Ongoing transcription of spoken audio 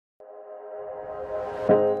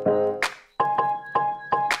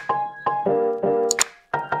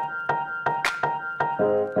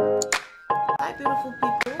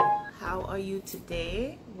you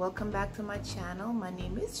today? Welcome back to my channel. My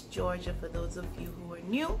name is Georgia for those of you who are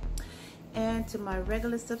new, and to my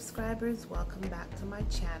regular subscribers, welcome back to my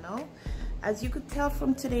channel. As you could tell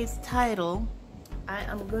from today's title, I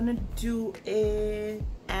am gonna do an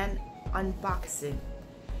unboxing.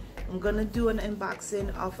 I'm gonna do an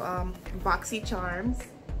unboxing of BOXYCHARMs.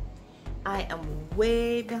 I am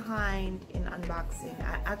way behind in unboxing.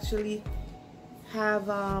 I actually have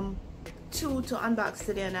two to unbox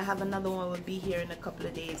today, and I have another one will be here in a couple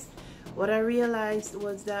of days. What I realized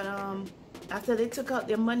was that after they took out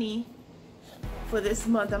their money for this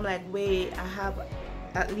month, I'm like, wait, I have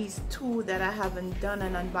at least two that I haven't done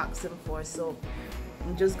an unboxing for. So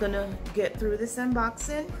I'm just gonna get through this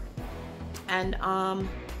unboxing and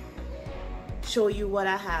show you what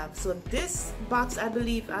I have. So this box I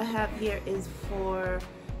believe I have here is for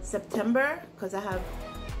September, because I have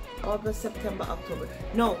August, September, October.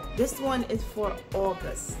 No, this one is for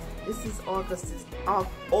August. This is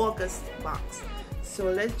August box.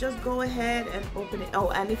 So let's just go ahead and open it.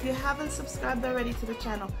 Oh, and if you haven't subscribed already to the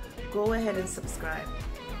channel, go ahead and subscribe.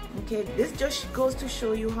 Okay, this just goes to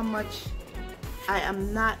show you how much I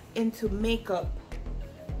am not into makeup.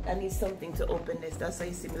 I need something to open this. That's why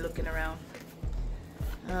you see me looking around.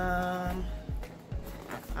 All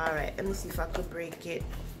right, let me see if I could break it.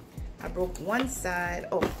 I broke one side.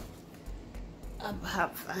 Oh,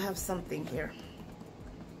 I have something here.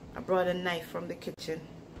 I brought a knife from the kitchen.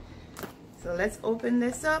 So let's open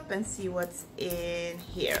this up and see what's in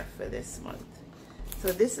here for this month.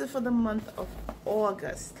 So this is for the month of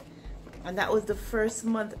August, and that was the first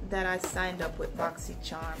month that I signed up with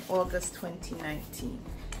BOXYCHARM, August 2019.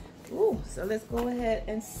 Ooh, so let's go ahead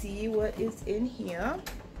and see what is in here.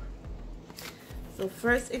 So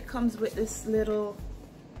first it comes with this little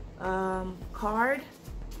card,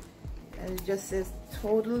 and it just says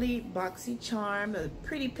totally BOXYCHARM, a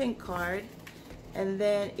pretty pink card, and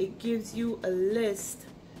then it gives you a list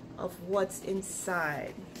of what's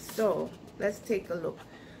inside. So let's take a look.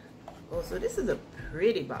 Oh, so this is a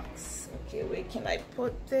pretty box. Okay, where can I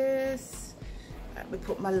put this? Let me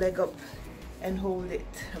put my leg up and hold it.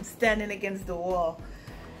 I'm standing against the wall,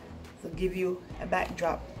 so give you a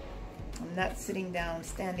backdrop. I'm not sitting down,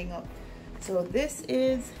 standing up. So this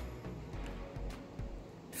is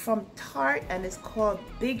from Tarte, and it's called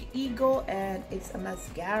Big Ego, and it's a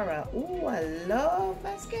mascara. Ooh, I love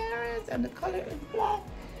mascaras, and the color is black.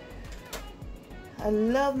 I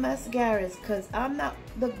love mascaras because I'm not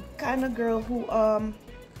the kind of girl who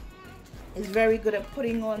is very good at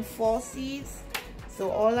putting on falsies. So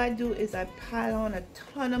all I do is I pile on a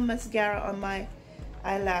ton of mascara on my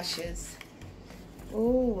eyelashes.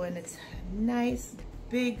 Oh, and it's a nice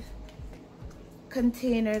big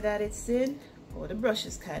container that it's in. Oh, the brush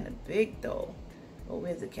is kind of big though. Oh,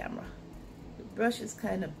 where's the camera? The brush is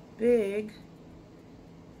kind of big.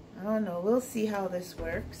 I don't know. We'll see how this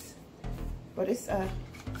works. But it's a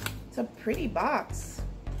pretty box.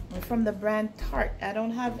 And from the brand Tarte. I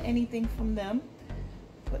don't have anything from them.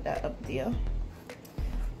 Put that up there.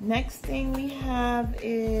 Next thing we have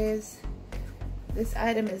is, this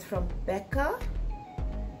item is from Becca.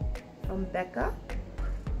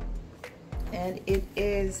 And it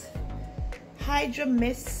is Hydra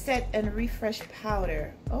Mist Set and Refresh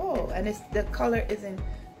Powder. Oh, and the color is in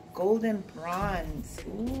golden bronze.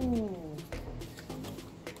 Ooh.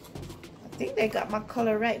 I think they got my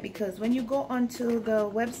color right, because when you go onto the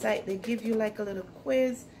website, they give you like a little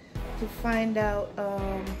quiz to find out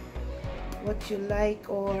what you like,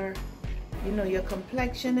 or you know, your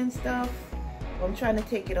complexion and stuff. Well, I'm trying to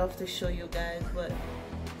take it off to show you guys, but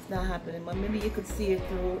it's not happening. But maybe you could see it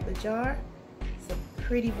through the jar. It's a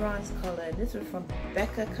pretty bronze color. This was from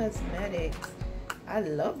Becca Cosmetics. I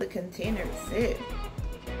love the container it's in.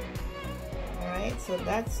 Alright, so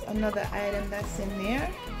that's another item that's in there.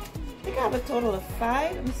 I think I have a total of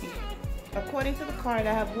 5. Let me see. According to the card,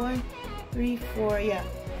 I have 1, 3, 4, yeah,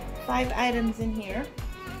 5 items in here.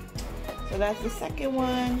 So that's the second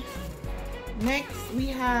one. Next we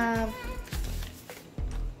have,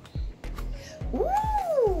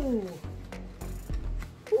 ooh,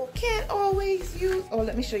 who can't always use, oh,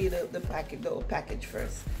 let me show you the package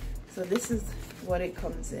first. So this is what it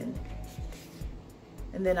comes in,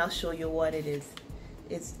 and then I'll show you what it is.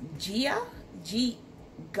 It's Gaia,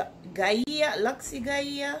 Luxy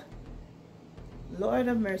Gaia. Lord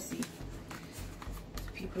of mercy,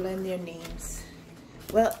 people and their names.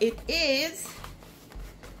 Well, it is,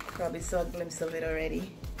 probably saw a glimpse of it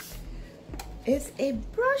already. It's a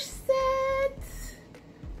brush set.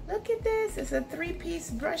 Look at this. It's a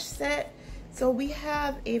 3-piece brush set. So we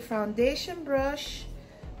have a foundation brush,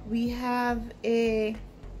 we have a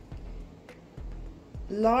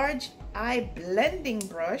large eye blending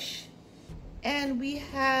brush, and we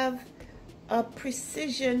have a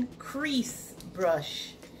precision crease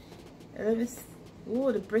brush.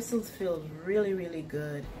 Oh, the bristles feel really, really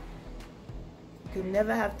good. You can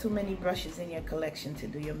never have too many brushes in your collection to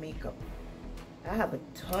do your makeup. I have a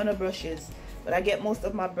ton of brushes, but I get most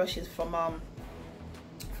of my brushes from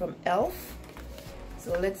e.l.f.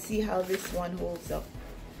 So let's see how this one holds up.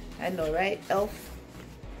 I know, right? e.l.f.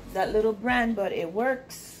 That little brand, but it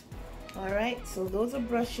works. All right, so those are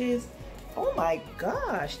brushes. Oh my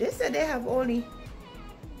gosh, they said they have only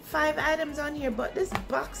 5 items on here, but this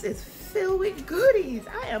box is filled with goodies.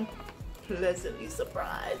 I am pleasantly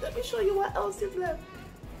surprised. Let me show you what else is left.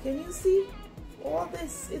 Can you see? All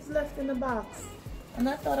this is left in the box. And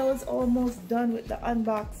I thought I was almost done with the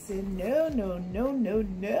unboxing. No, no, no, no,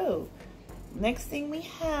 no. Next thing we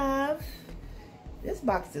have, this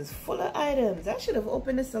box is full of items. I should have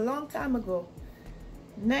opened this a long time ago.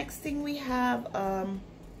 Next thing we have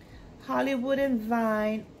Hollywood and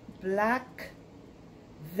Vine Black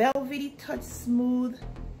Velvety Touch Smooth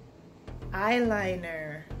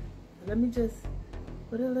Eyeliner. Let me just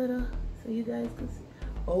put a little so you guys can see.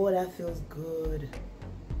 Oh, that feels good.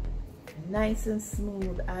 Nice and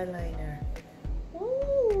smooth eyeliner.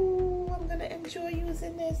 Ooh, I'm gonna enjoy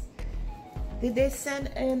using this. Did they send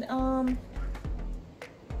an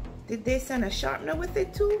did they send a sharpener with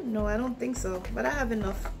it too? No, I don't think so, but I have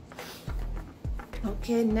enough.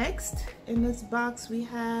 Okay, next in this box we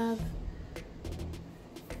have,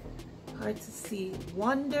 hard to see,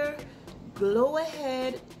 Wonder Glow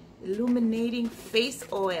Ahead Illuminating Face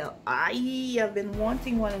Oil. I've been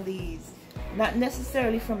wanting one of these. Not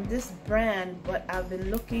necessarily from this brand, but I've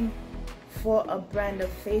been looking for a brand of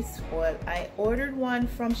face oil. I ordered one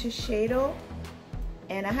from Shiseido,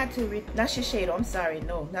 and I had to not Shiseido, I'm sorry,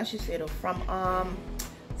 no, not Shiseido, from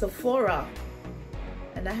Sephora,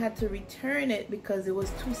 and I had to return it because it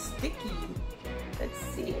was too sticky. Let's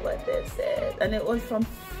see what this is. And it was from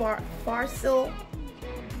Farsil.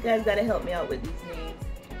 You guys gotta help me out with these names.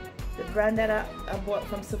 The brand that I bought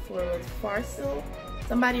from Sephora was Farsil.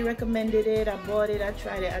 Somebody recommended it, I bought it, I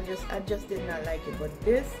tried it, I just did not like it. But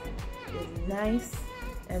this is nice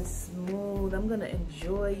and smooth. I'm gonna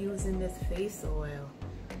enjoy using this face oil.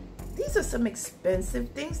 These are some expensive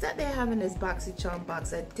things that they have in this BOXYCHARM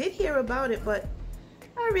box. I did hear about it, but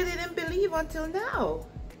I really didn't believe until now.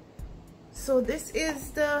 So this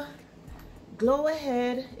is the Glow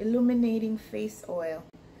Ahead Illuminating Face Oil.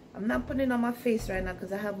 I'm not putting it on my face right now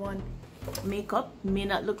because I have on makeup. May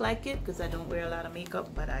not look like it because I don't wear a lot of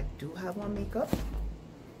makeup, but I do have on makeup.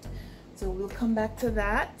 So we'll come back to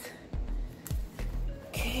that.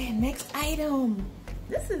 Okay, next item.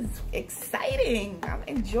 This is exciting. I'm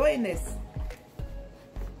enjoying this.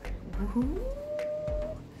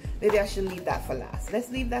 Maybe I should leave that for last. Let's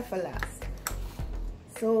leave that for last.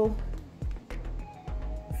 So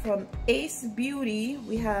from Ace Beauty,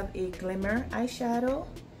 we have a glimmer eyeshadow,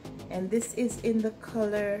 and this is in the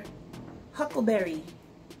color Huckleberry.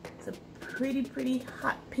 It's a pretty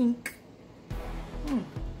hot pink. I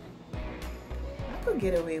could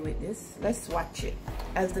get away with this. Let's swatch it,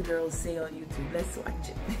 as the girls say on YouTube. Let's swatch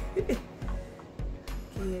it.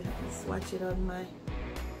 Okay, let's swatch it on my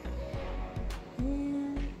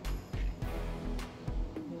hand.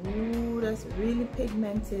 Ooh, that's really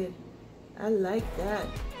pigmented. I like that.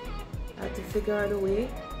 I have to figure out a way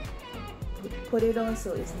to put it on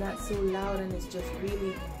so it's not so loud and it's just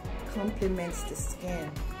really complements the skin.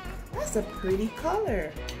 That's a pretty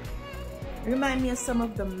color. Remind me of some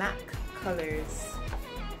of the MAC colors.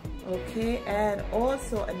 Okay, and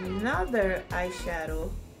also another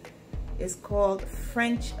eyeshadow is called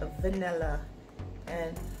French Vanilla.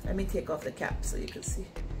 And let me take off the cap so you can see.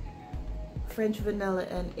 French Vanilla,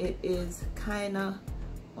 and it is kind of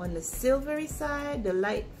on the silvery side. The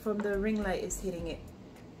light from the ring light is hitting it,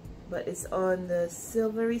 but it's on the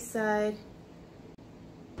silvery side.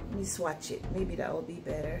 Let me swatch it. Maybe that will be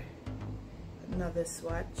better. Another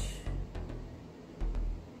swatch.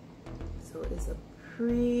 So it's a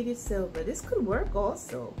pretty silver. This could work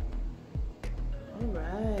also. All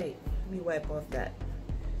right. Let me wipe off that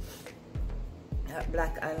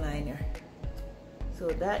black eyeliner. So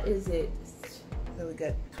that is it. So we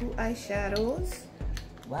got 2 eyeshadows.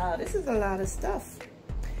 Wow, this is a lot of stuff.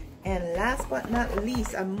 And last but not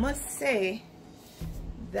least, I must say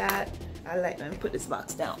that let me put this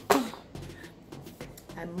box down.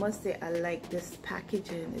 I must say I like this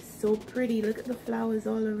packaging. It's so pretty. Look at the flowers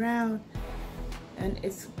all around. And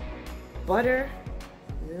it's Butter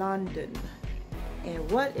London.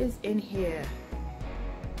 And what is in here?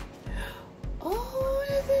 Oh,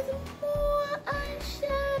 this is more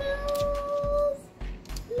eyeshadows.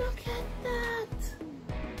 Look at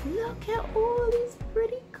at all these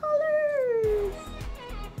pretty colors.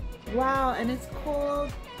 Wow, and it's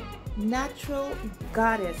called Natural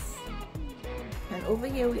Goddess. And over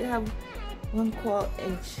here we have one called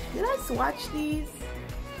Did I swatch these?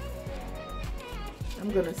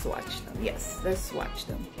 I'm gonna swatch them. Yes, let's swatch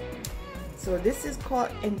them. So this is called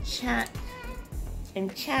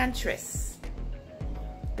Enchantress.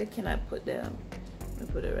 Where can I put them? Let me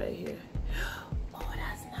put it right here. Oh,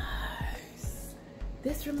 that's nice.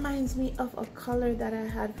 This reminds me of a color that I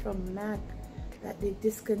had from MAC that they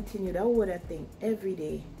discontinued. I wore that thing every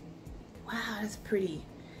day. Wow, that's pretty.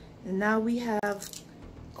 And now we have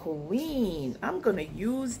Queen. I'm gonna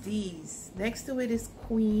use these. Next to it is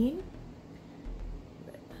Queen.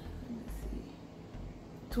 Let me see.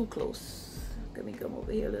 Too close. Let me come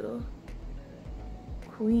over here a little.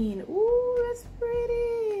 Queen. Ooh, that's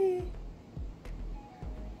pretty.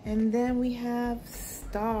 And then we have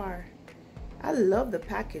Star. I love the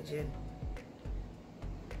packaging.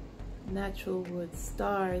 Natural Wood.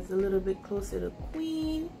 Star is a little bit closer to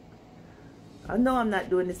Queen. I know I'm not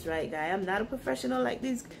doing this right, guy. I'm not a professional like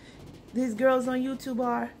these girls on YouTube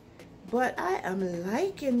are, but I am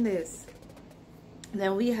liking this.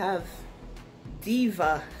 Then we have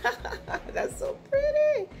Diva. That's so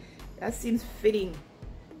pretty. That seems fitting.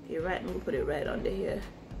 Okay, right, we'll put it right under here.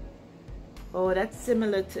 Oh, that's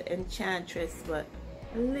similar to Enchantress, but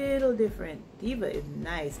a little different. Diva is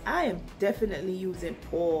nice. I am definitely using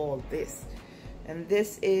all this. And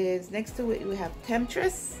this is, next to it we have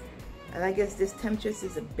Temptress. And I guess this Temptress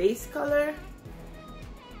is a base color.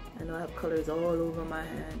 I know I have colors all over my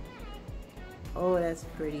hand. Oh, that's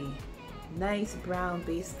pretty. Nice brown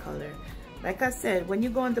base color. Like I said, when you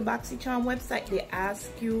go on the BOXYCHARM website, they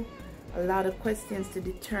ask you a lot of questions to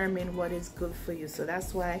determine what is good for you. So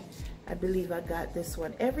that's why I believe I got this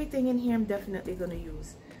one. Everything in here I'm definitely going to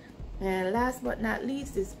use. And last but not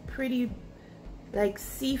least is pretty like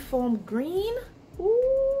seafoam green.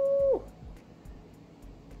 Ooh.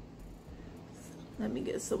 Let me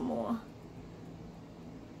get some more.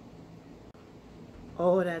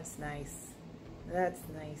 Oh, that's nice. That's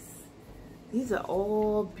nice. These are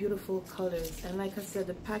all beautiful colors. And like I said,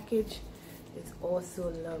 the package is also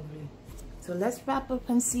lovely. So let's wrap up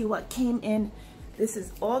and see what came in. This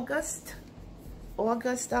is August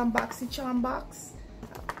BOXYCHARM box.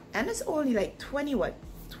 And it's only like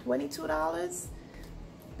 $22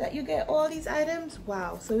 that you get all these items.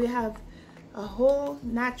 Wow. So we have a whole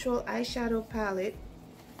natural eyeshadow palette.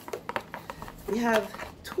 We have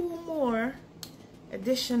 2 more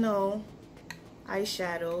additional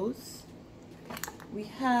eyeshadows. We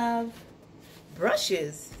have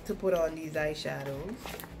brushes to put on these eyeshadows.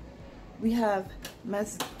 We have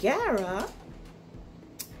mascara.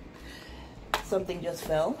 Something just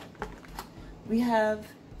fell. We have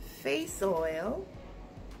face oil.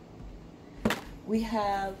 We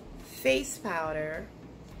have face powder.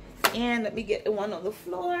 And let me get the one on the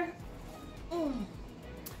floor.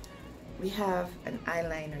 We have an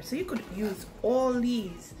eyeliner. So you could use all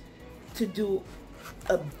these to do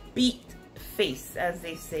a beat face, as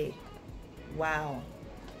they say. Wow.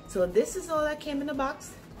 So this is all that came in the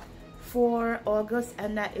box for August,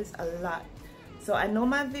 and that is a lot. So I know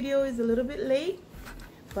my video is a little bit late,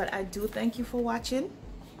 but I do thank you for watching,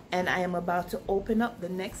 and I am about to open up the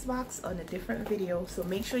next box on a different video. So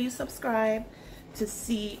make sure you subscribe to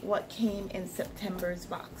see what came in September's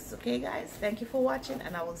box. Okay guys, thank you for watching,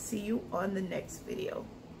 and I will see you on the next video.